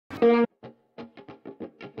Good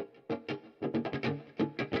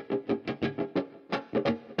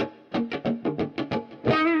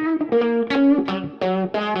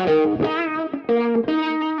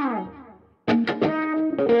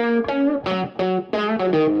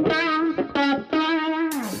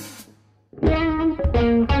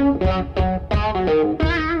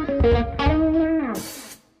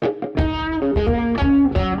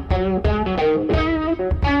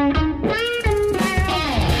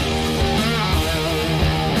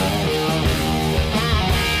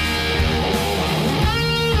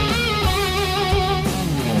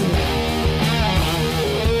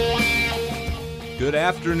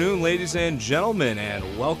afternoon, ladies and gentlemen,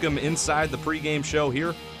 and welcome inside the pregame show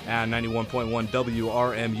here at 91.1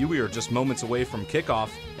 WRMU. We are just moments away from kickoff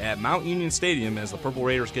at Mount Union Stadium as the Purple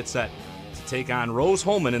Raiders get set to take on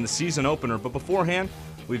Rose-Hulman in the season opener. But beforehand,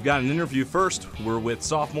 we've got an interview first. We're with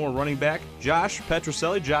sophomore running back Josh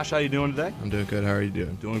Petruccelli. Josh, how you doing today? I'm doing good. How are you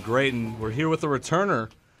doing? Doing great, and we're here with the returner,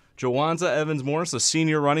 Jawanza Evans-Morris, a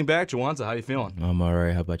senior running back. Jawanza, how you feeling? I'm all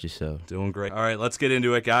right. How about yourself? Doing great. All right, let's get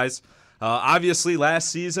into it, guys. Obviously,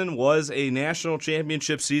 last season was a national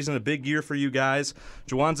championship season, a big year for you guys.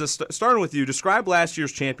 Jawanza, starting with you, describe last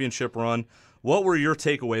year's championship run. What were your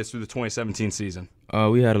takeaways through the 2017 season?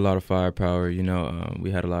 We had a lot of firepower.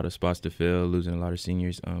 We had a lot of spots to fill, losing a lot of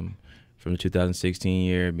seniors from the 2016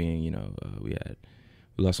 year. We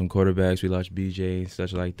lost some quarterbacks, we lost BJ and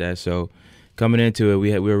such like that. So coming into it,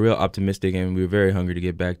 we were real optimistic and we were very hungry to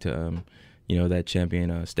get back to that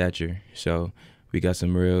champion stature. So we got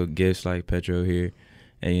some real gifts like Petro here,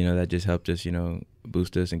 and that just helped us,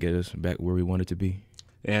 boost us and get us back where we wanted to be.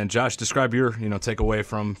 And Josh, describe your, takeaway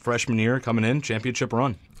from freshman year coming in, championship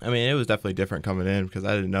run. I mean, it was definitely different coming in because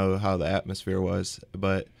I didn't know how the atmosphere was.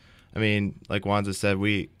 But I mean, like Wanza said,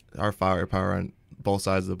 our firepower on both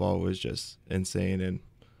sides of the ball was just insane, and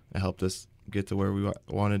it helped us get to where we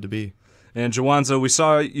wanted to be. And Jawanza, we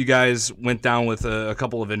saw you guys went down with a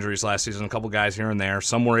couple of injuries last season, a couple guys here and there.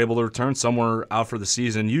 Some were able to return, some were out for the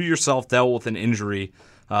season. You yourself dealt with an injury,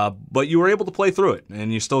 but you were able to play through it,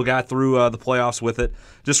 and you still got through the playoffs with it.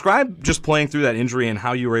 Describe just playing through that injury and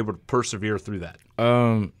how you were able to persevere through that.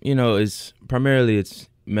 It's primarily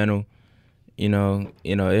mental.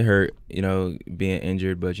 It hurt, being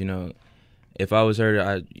injured, but if I was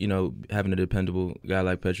hurt, having a dependable guy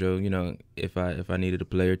like Petro, if I needed a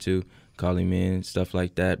play or two, call him in, stuff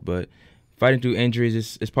like that. But fighting through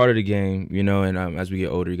injuries is part of the game, and as we get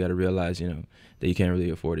older, you got to realize, that you can't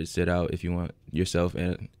really afford to sit out if you want yourself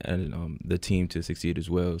and the team to succeed as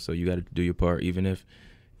well. So you got to do your part, even if,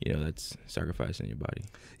 that's sacrificing your body.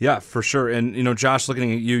 Yeah, for sure. And, Josh,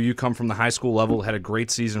 looking at you come from the high school level, had a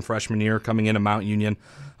great season freshman year coming into Mount Union.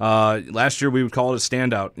 Last year we would call it a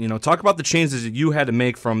standout. Talk about the changes that you had to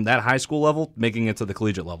make from that high school level, making it to the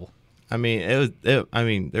collegiate level. I mean,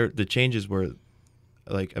 the changes were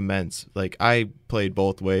like immense. Like I played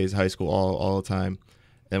both ways, high school all the time,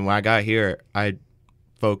 and when I got here, I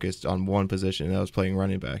focused on one position, and I was playing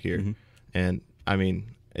running back here, and I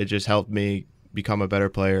mean, it just helped me become a better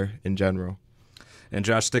player in general. And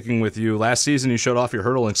Josh, sticking with you, last season you showed off your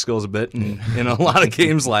hurdling skills a bit in a lot of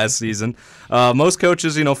games last season. Most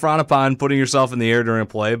coaches, frown upon putting yourself in the air during a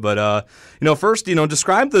play. But, first,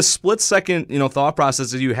 describe the split-second, thought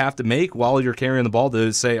process that you have to make while you're carrying the ball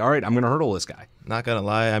to say, all right, I'm going to hurdle this guy. Not going to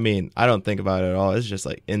lie. I mean, I don't think about it at all. It's just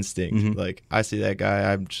like instinct. Like, I see that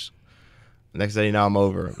guy, I'm just – next thing you know, I'm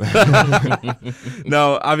over him.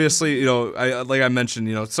 No, obviously, like I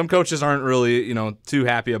mentioned, some coaches aren't really, too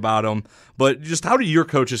happy about him. But just how do your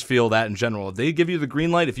coaches feel that in general? If they give you the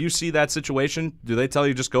green light, if you see that situation, do they tell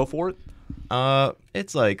you just go for it?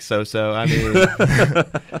 It's like so-so. I mean,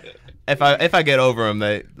 if I get over them,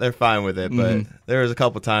 they're fine with it. But there was a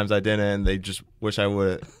couple times I didn't, and they just wish I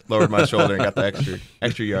would have lowered my shoulder and got the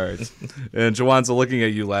extra yards. And Jawanza, looking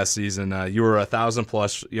at you last season, you were a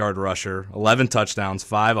 1,000+ yard rusher, 11 touchdowns,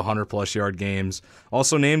 5 100+ yard games.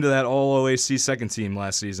 Also named to that All-OAC second team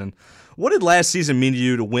last season. What did last season mean to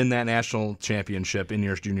you to win that national championship in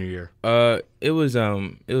your junior year? It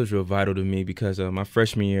was real vital to me because my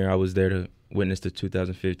freshman year I was there to witness the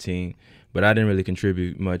 2015, but I didn't really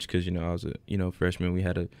contribute much because I was a freshman. We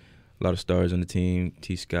had a lot of stars on the team: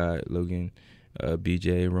 T. Scott, Logan,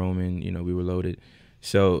 BJ, Roman. We were loaded.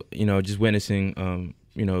 So just witnessing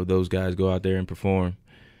those guys go out there and perform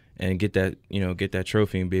and get that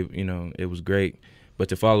trophy and be it was great. But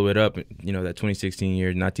to follow it up, that 2016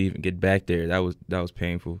 year, not to even get back there, that was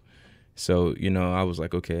painful. So I was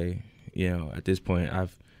like, okay, at this point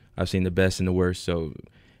I've seen the best and the worst. So,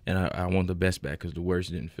 and I want the best back because the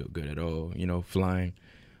worst didn't feel good at all. Flying,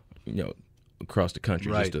 across the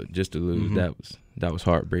country Right. just to lose. That was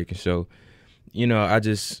heartbreaking. So, I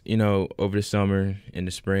just over the summer and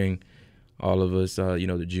the spring, all of us,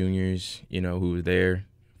 the juniors, who were there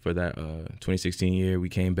for that 2016 year, we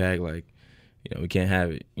came back like, we can't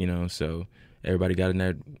have it, So everybody got in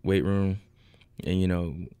that weight room,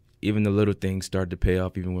 and even the little things started to pay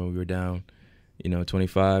off even when we were down.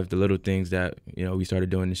 25, the little things that, we started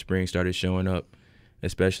doing in the spring started showing up,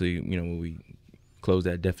 especially, when we closed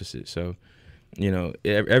that deficit. So,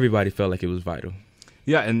 everybody felt like it was vital.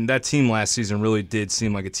 Yeah, and that team last season really did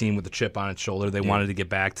seem like a team with a chip on its shoulder. They wanted to get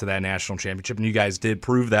back to that national championship, and you guys did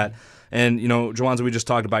prove that. And, Jawanza, we just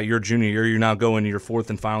talked about your junior year. You're now going to your fourth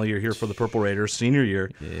and final year here for the Purple Raiders, senior year.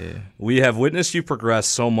 Yeah. We have witnessed you progress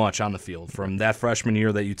so much on the field from that freshman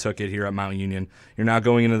year that you took it here at Mount Union. You're now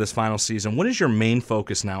going into this final season. What is your main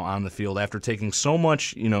focus now on the field after taking so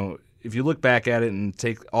much, if you look back at it and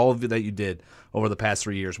take all of it that you did over the past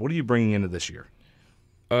 3 years, what are you bringing into this year?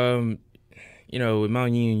 With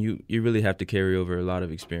Mount Union, you really have to carry over a lot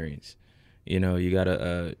of experience. You got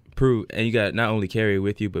to prove, and you got to not only carry it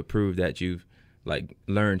with you, but prove that you've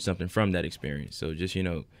learned something from that experience. So just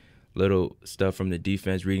little stuff from the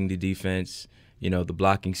defense, reading the defense, the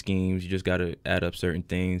blocking schemes. You just got to add up certain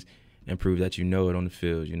things and prove that you know it on the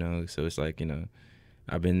field. So it's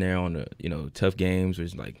I've been there on the tough games,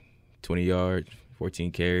 which is 20 yards,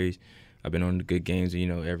 14 carries. I've been on the good games,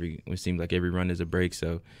 it seems like every run is a break.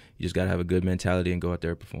 So you just got to have a good mentality and go out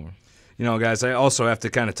there and perform. Guys, I also have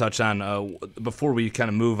to kind of touch on, before we kind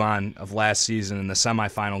of move on, of last season in the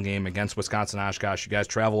semifinal game against Wisconsin-Oshkosh. You guys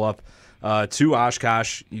travel up to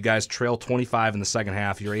Oshkosh. You guys trail 25 in the second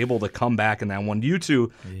half. You're able to come back in that one. You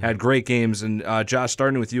two had great games. And, Josh,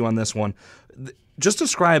 starting with you on this one, just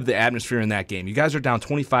describe the atmosphere in that game. You guys are down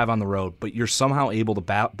 25 on the road, but you're somehow able to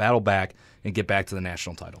battle back and get back to the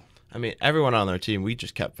national title. I mean, everyone on their team, we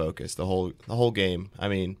just kept focused the whole game. I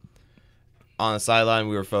mean, on the sideline,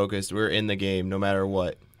 we were focused. We were in the game no matter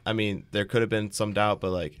what. I mean, there could have been some doubt,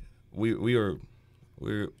 but we knew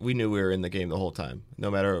we were in the game the whole time, no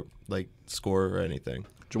matter score or anything.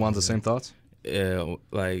 Jawanza, same thoughts? Yeah,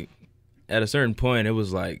 at a certain point, it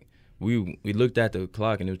was we looked at the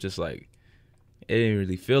clock and it was just it didn't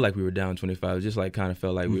really feel like we were down 25. It just kind of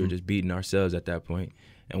felt like we were just beating ourselves at that point.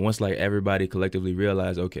 And once everybody collectively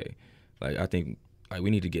realized, okay, I think we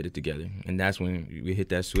need to get it together, and that's when we hit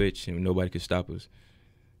that switch and nobody could stop us.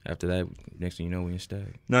 After that, next thing you know, we in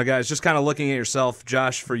stag. Now, guys, just kind of looking at yourself,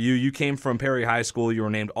 Josh, for you came from Perry High School. You were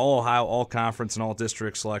named All-Ohio, All-Conference, and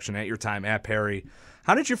All-District selection at your time at Perry.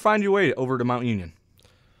 How did you find your way over to Mount Union?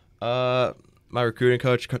 My recruiting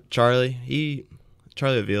coach, Charlie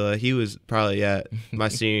Avila, he was probably at my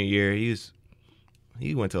senior year.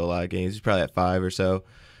 He went to a lot of games. He's probably at 5 or so.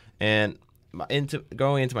 And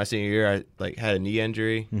going into my senior year, I had a knee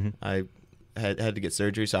injury. I had to get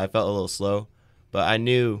surgery, so I felt a little slow. But I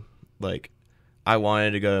knew I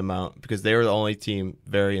wanted to go to Mount because they were the only team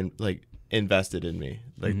very invested in me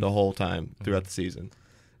the whole time throughout the season.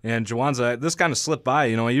 And Jawanza, this kind of slipped by.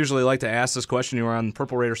 I usually like to ask this question. You were on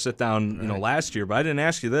Purple Raider Sit-Down, last year, but I didn't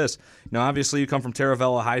ask you this. Obviously you come from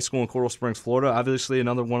Taravella High School in Coral Springs, Florida. Obviously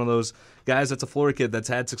another one of those guys that's a Florida kid that's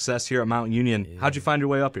had success here at Mount Union. Yeah. How'd you find your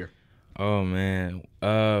way up here? Oh, man.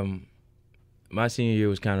 My senior year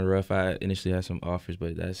was kind of rough. I initially had some offers,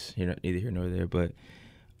 but that's neither here nor there. But,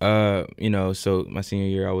 so my senior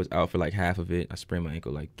year I was out for half of it. I sprained my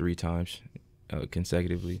ankle 3 times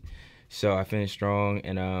consecutively. So I finished strong,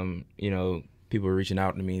 and people were reaching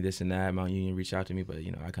out to me, this and that. Mount Union reached out to me, but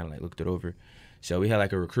I kind of looked it over. So we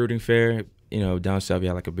had a recruiting fair. Down south we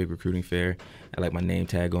had a big recruiting fair. I had my name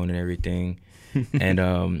tag on and everything. And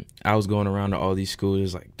I was going around to all these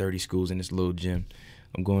schools. There's 30 schools in this little gym.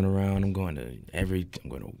 I'm going around. I'm going to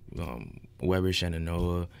Weber,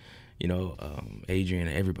 Shenandoah, Adrian,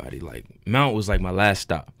 and everybody. Mount was my last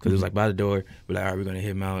stop because it was by the door. We're all right, we're gonna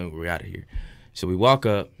hit Mount and we're out of here. So we walk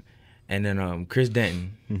up. And then Chris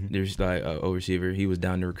Denton, there's a receiver. He was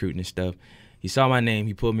down there recruiting and stuff. He saw my name.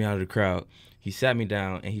 He pulled me out of the crowd. He sat me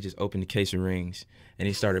down, and he just opened the case of rings. And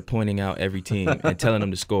he started pointing out every team and telling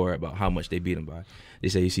them the score about how much they beat them by. They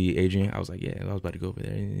say, "You see Adrian?" I was like, "Yeah." I was about to go over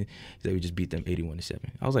there. He said, "We just beat them 81-7."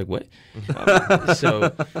 I was like, "What?"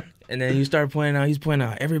 And then he started pointing out. He's pointing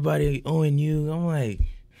out everybody owing you. I'm like,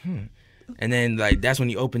 And then that's when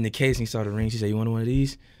he opened the case and he saw the rings. He said, "You want one of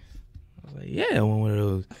these?" I was like, "Yeah, I want one of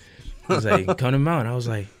those." He was like, "Come to Mount." I was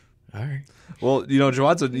like, "All right." Well,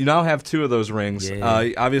 Jawanza, you now have 2 of those rings.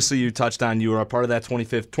 Yeah. Obviously, you touched on you were a part of that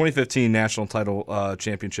 2015 national title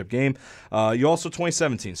championship game. You also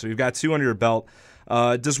 2017, so you've got 2 under your belt.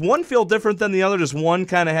 Does one feel different than the other? Does one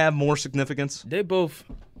kind of have more significance? They both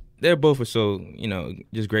they're both were so,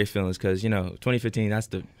 just great feelings because, 2015, that's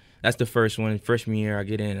the first one. Freshman year, I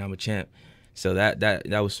get in, I'm a champ. So that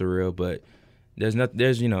was surreal. But there's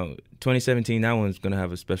 2017, that one's going to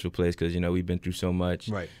have a special place because, we've been through so much.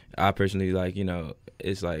 Right. I personally,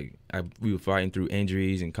 it's like we were fighting through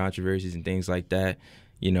injuries and controversies and things like that,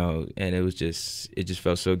 and it just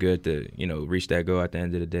felt so good to, reach that goal at the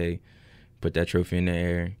end of the day, put that trophy in the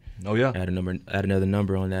air. Oh, yeah. Add another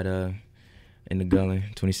number on that in the Gullen,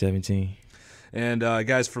 2017. And,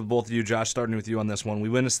 guys, for both of you, Josh, starting with you on this one, we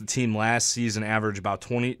witnessed the team last season average about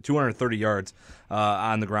 230 yards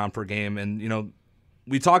on the ground per game. And,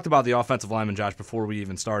 we talked about the offensive lineman, Josh, before we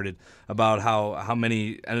even started, about how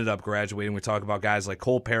many ended up graduating. We talked about guys like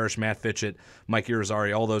Cole Parrish, Matt Fitchett, Mike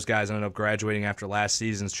Irizarry. All those guys ended up graduating after last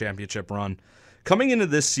season's championship run. Coming into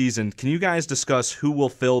this season, can you guys discuss who will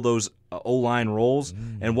fill those O-line roles,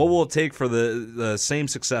 and what will it take for the same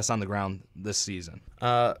success on the ground this season?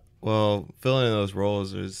 Well, filling in those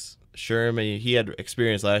roles is Sherman. He had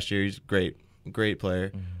experience last year. He's a great player.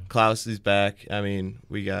 Mm-hmm. Klaus is back. I mean,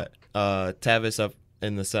 we got Tavis up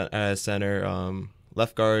in the center.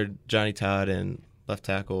 Left guard Johnny Todd, and left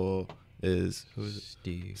tackle is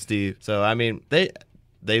Steve. So I mean,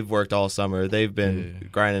 they've worked all summer. They've been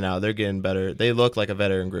grinding out. They're getting better. They look like a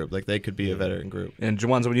veteran group. Like they could be a veteran group. And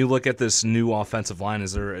Jawanza, when you look at this new offensive line,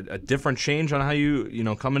 is there a different change on how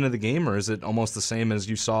you come into the game, or is it almost the same as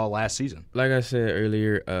you saw last season? Like I said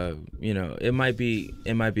earlier, it might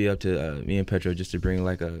be up to me and Petro just to bring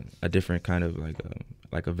like a different kind of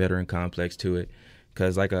like a veteran complex to it,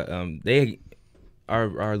 because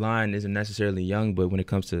our line isn't necessarily young, but when it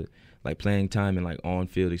comes to like playing time and like on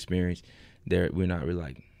field experience, we're not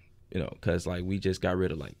really because we just got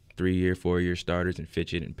rid of like 3-year, 4-year starters and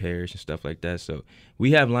Fitchett and Parrish and stuff like that. So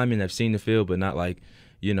we have linemen that have seen the field, but not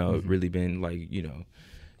really been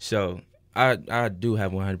So I do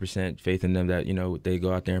have 100% faith in them that they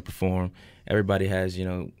go out there and perform. Everybody has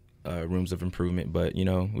rooms of improvement, but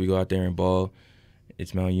we go out there and ball.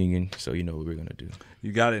 It's Mount Union, so you know what we're gonna do.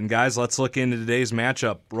 You got it. And guys, let's look into today's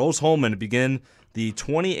matchup. Rose-Hulman to begin the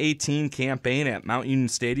 2018 campaign at Mount Union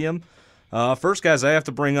Stadium. First, guys, I have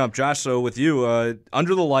to bring up, Josh, so with you,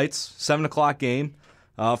 under the lights, 7 o'clock game.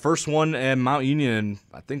 First one at Mount Union in,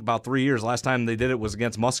 I think, about 3 years. Last time they did it was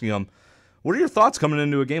against Muskingum. What are your thoughts coming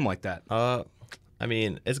into a game like that? I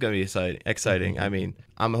mean, it's going to be exciting. I mean,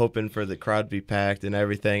 I'm hoping for the crowd to be packed and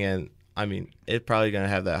everything, and, I mean, it's probably going to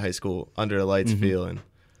have that high school under the lights feeling.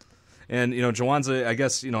 And, Jawanza, I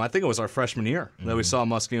guess, I think it was our freshman year that we saw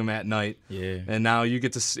Muskingum at night. Yeah. And now you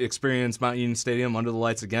get to experience Mount Union Stadium under the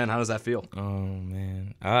lights again. How does that feel? Oh,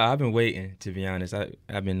 man. I've been waiting, to be honest.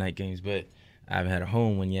 I've been night games, but I haven't had a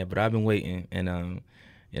home one yet. But I've been waiting, and, I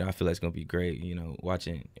feel like it's going to be great,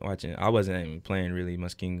 watching. I wasn't even playing, really,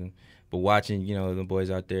 Muskingum. But watching, the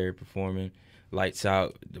boys out there performing, lights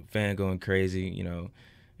out, the fan going crazy,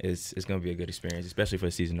 it's going to be a good experience, especially for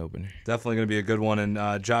the season opener. Definitely going to be a good one.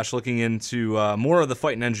 And, Josh, looking into more of the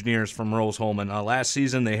Fighting Engineers from Rose-Hulman. Last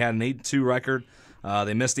season, they had an 8-2 record.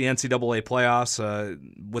 They missed the NCAA playoffs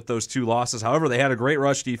with those 2 losses. However, they had a great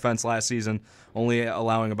rush defense last season, only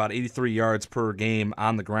allowing about 83 yards per game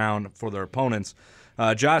on the ground for their opponents.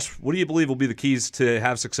 Josh, what do you believe will be the keys to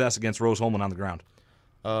have success against Rose-Hulman on the ground?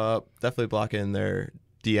 Definitely blocking their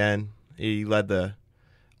DN. He led the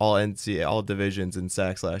all divisions in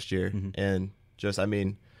sacks last year, and just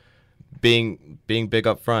being big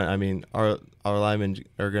up front. Our linemen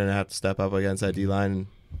are going to have to step up against that D line and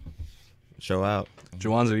show out.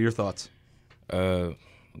 Jawanza, your thoughts? Going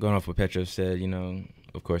off what Petro said,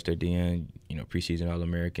 of course their DN, preseason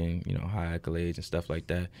All-American, high accolades and stuff like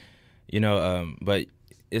that, but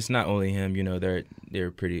it's not only him. They're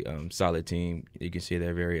a pretty solid team. You can see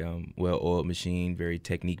they're very well-oiled machine, very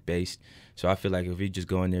technique-based. So I feel like if we just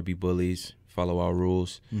go in there, be bullies, follow our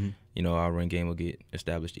rules, our run game will get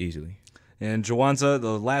established easily. And Jawanza,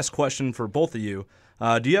 the last question for both of you.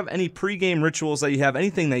 Do you have any pregame rituals that you have,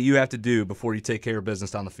 anything that you have to do before you take care of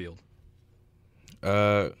business on the field?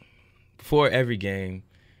 Before every game,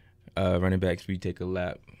 running backs, we take a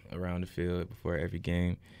lap around the field before every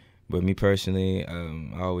game. But me personally,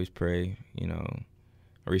 I always pray. I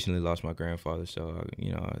recently lost my grandfather, so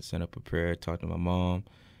I sent up a prayer, talked to my mom.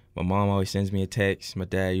 My mom always sends me a text. My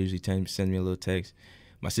dad usually sends me a little text.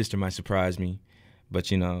 My sister might surprise me,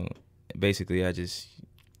 but basically I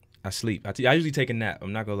sleep. I usually take a nap.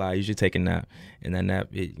 I'm not gonna lie. I usually take a nap, and that nap,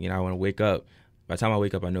 I want to wake up. By the time I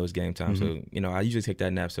wake up, I know it's game time. So I usually take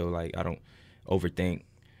that nap so I don't overthink.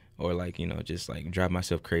 Or just drive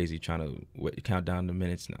myself crazy trying to count down the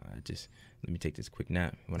minutes. No, just let me take this quick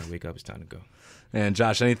nap. When I wake up, it's time to go. And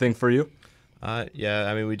Josh, anything for you? Yeah,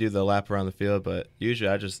 I mean, we do the lap around the field, but usually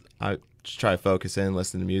I just try to focus in,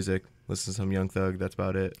 listen to music, listen to some Young Thug. That's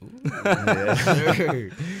about it. Yeah.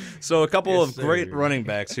 So a couple of great running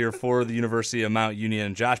backs here for the University of Mount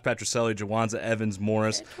Union. Josh Petruccelli, Jawanza Evans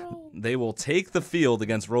Morris. They will take the field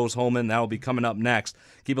against Rose-Hulman. That will be coming up next.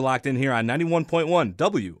 Keep it locked in here on 91.1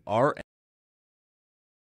 WRM.